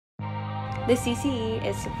The CCE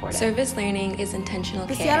is supportive. Service learning is intentional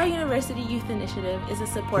The care. Seattle University Youth Initiative is a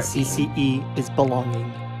support The CCE is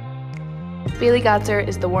belonging. Bailey Gatzer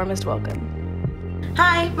is the warmest welcome.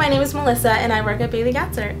 Hi, my name is Melissa and I work at Bailey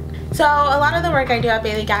Gatzer. So a lot of the work I do at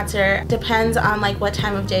Bailey Gatzer depends on what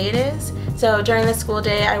time of day it is. So during the school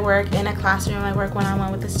day I work in a classroom, I work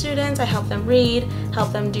one-on-one with the students, I help them read,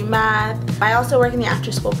 help them do math. I also work in the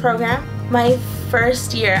after-school program. My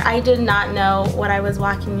first year I did not know what I was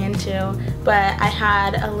walking into, but I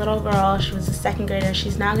had a little girl, she was a second grader,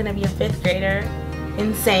 she's now going to be a fifth grader.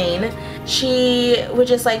 Insane. She would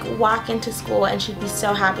just walk into school and she'd be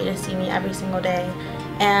so happy to see me every single day,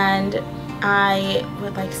 and I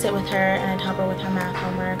would sit with her and I'd help her with her math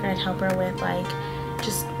homework, or I'd help her with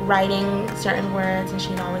just writing certain words, and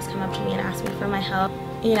she'd always come up to me and ask me for my help.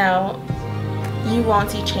 You know, you won't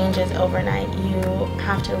see changes overnight. You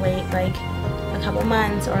have to wait a couple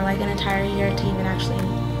months or an entire year to even actually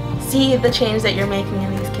see the change that you're making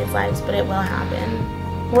in these kids' lives, but it will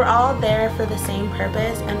happen. We're all there for the same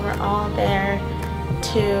purpose, and we're all there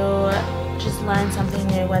to just learn something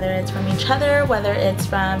new, whether it's from each other, whether it's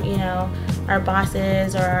from, our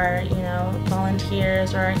bosses or our,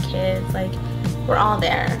 volunteers or our kids. We're all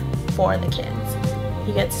there for the kids.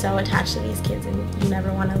 You get so attached to these kids and you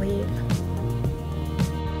never want to leave.